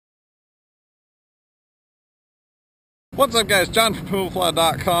What's up, guys? John from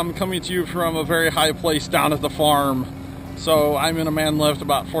PumaFly.com coming to you from a very high place down at the farm. So I'm in a man lift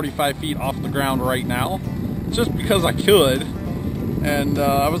about 45 feet off the ground right now, just because I could. And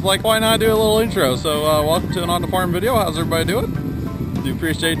I was like, why not do a little intro? So welcome to an On the Farm video. How's everybody doing? Do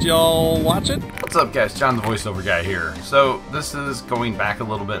appreciate y'all watching. What's up, guys? John the voiceover guy here. So this is going back a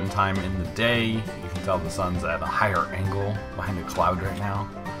little bit in time in the day. You can tell the sun's at a higher angle behind a cloud right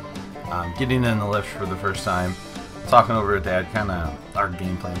now. Getting in the lift for the first time, talking over with Dad, kind of our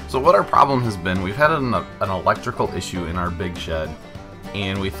game plan. So what our problem has been, we've had an electrical issue in our big shed,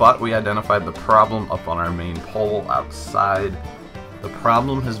 and we thought we identified the problem up on our main pole outside. The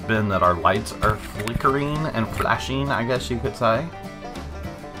problem has been that our lights are flickering and flashing, I guess you could say.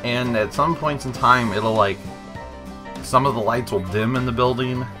 And at some points in time, it'll like, some of the lights will dim in the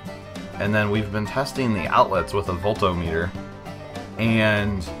building, and then we've been testing the outlets with a voltmeter,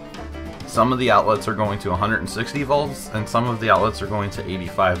 and some of the outlets are going to 160 volts, and some of the outlets are going to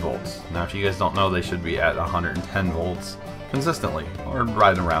 85 volts. Now, if you guys don't know, they should be at 110 volts consistently, or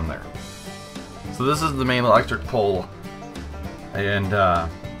right around there. So this is the main electric pole, and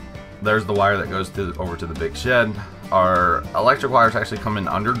there's the wire that goes over to the big shed. Our electric wires actually come in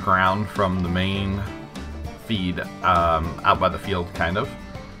underground from the main feed, out by the field, kind of.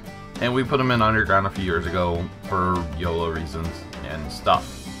 And we put them in underground a few years ago for YOLO reasons and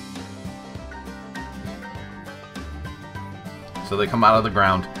stuff. So they come out of the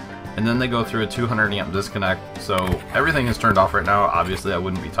ground, and then they go through a 200 amp disconnect. So everything is turned off right now. Obviously I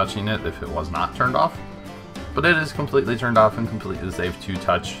wouldn't be touching it if it was not turned off, but it is completely turned off and completely safe to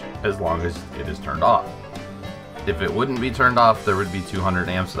touch as long as it is turned off. If it wouldn't be turned off, there would be 200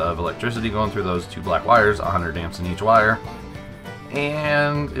 amps of electricity going through those two black wires, 100 amps in each wire.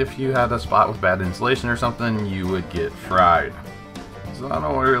 And if you had a spot with bad insulation or something, you would get fried. So I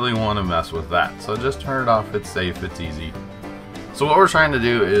don't really want to mess with that. So just turn it off, it's safe, it's easy. So what we're trying to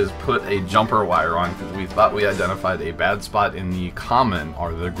do is put a jumper wire on, because we thought we identified a bad spot in the common,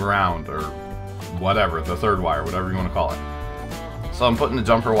 or the ground, or whatever, the third wire, whatever you want to call it. So I'm putting the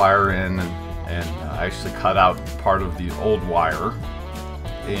jumper wire in, and I actually cut out part of the old wire,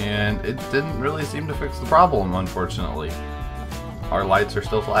 and it didn't really seem to fix the problem, unfortunately. Our lights are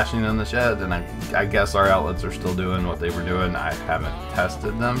still flashing in the shed, and I guess our outlets are still doing what they were doing. I haven't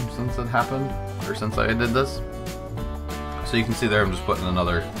tested them since it happened, or since I did this. So you can see there I'm just putting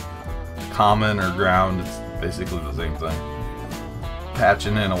another common or ground, it's basically the same thing.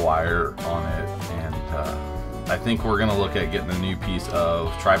 Patching in a wire on it, and I think we're going to look at getting a new piece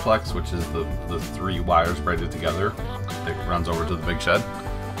of triplex, which is the three wires braided together that runs over to the big shed.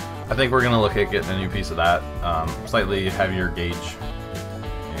 I think we're going to look at getting a new piece of that, slightly heavier gauge,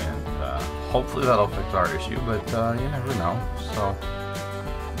 and hopefully that'll fix our issue, but you never know. So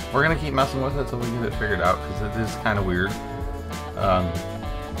we're going to keep messing with it until we get it figured out, because it is kind of weird.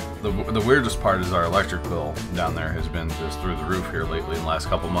 The weirdest part is our electric bill down there has been just through the roof here lately in the last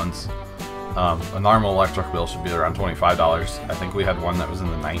couple months. A normal electric bill should be around $25. I think we had one that was in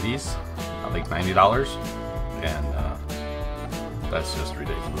the 90s, I think $90, and that's just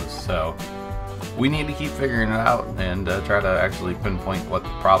ridiculous. So we need to keep figuring it out and try to actually pinpoint what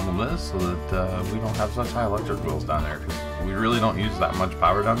the problem is, so that we don't have such high electric bills down there, because we really don't use that much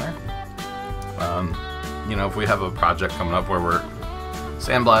power down there. You know, if we have a project coming up where we're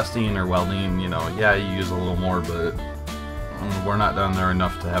sandblasting or welding, you know, yeah, you use a little more, but we're not down there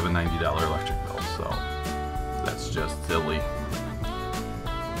enough to have a $90 electric bill, so that's just silly.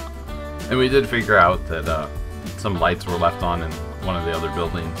 And we did figure out that some lights were left on in one of the other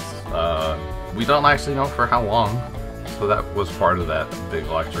buildings. We don't actually know for how long, so that was part of that big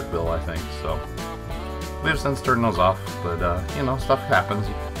electric bill, I think. So we have since turned those off, but you know, stuff happens.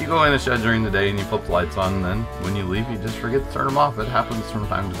 You go in a shed during the day and you flip the lights on, and then when you leave you just forget to turn them off. It happens from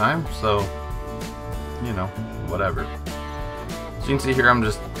time to time, so you know, whatever. So you can see here I'm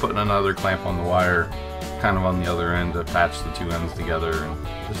just putting another clamp on the wire, kind of on the other end, to patch the two ends together, and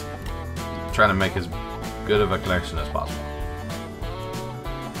just trying to make as good of a connection as possible.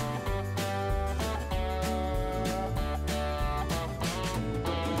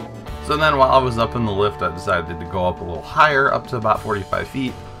 So then while I was up in the lift, I decided to go up a little higher, up to about 45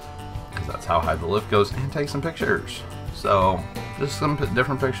 feet, because that's how high the lift goes, and take some pictures. So just some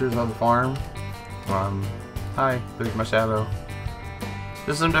different pictures of the farm. Hi, there's my shadow.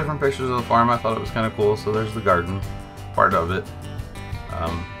 Just some different pictures of the farm. I thought it was kind of cool. So there's the garden part of it.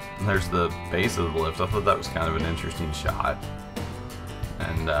 And there's the base of the lift. I thought that was kind of an interesting shot.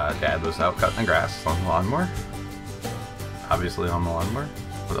 And Dad was out cutting the grass on the lawnmower. Obviously on the lawnmower.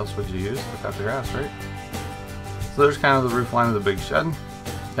 What else would you use to cut the grass, right? So there's kind of the roof line of the big shed.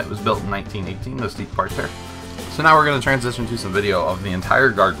 That was built in 1918, the steep part there. So now we're going to transition to some video of the entire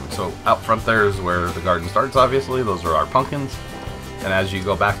garden. So out front there is where the garden starts, obviously. Those are our pumpkins. And as you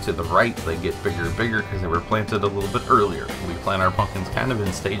go back to the right, they get bigger and bigger because they were planted a little bit earlier. We plant our pumpkins kind of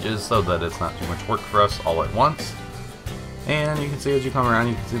in stages so that it's not too much work for us all at once. And you can see as you come around,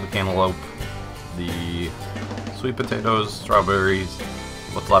 you can see the cantaloupe, the sweet potatoes, strawberries,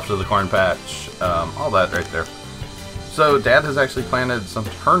 what's left of the corn patch, all that right there. So Dad has actually planted some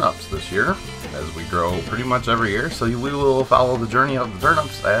turnips this year, as we grow pretty much every year, so we will follow the journey of the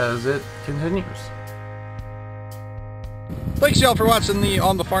turnips as it continues. Thanks y'all for watching the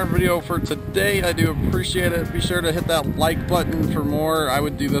On the Farm video for today. I do appreciate it. Be sure to hit that like button for more. I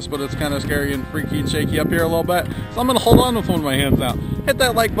would do this, but it's kind of scary and freaky and shaky up here a little bit, so I'm going to hold on with one of my hands now. Hit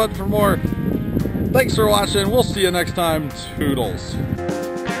that like button for more. Thanks for watching. We'll see you next time. Toodles.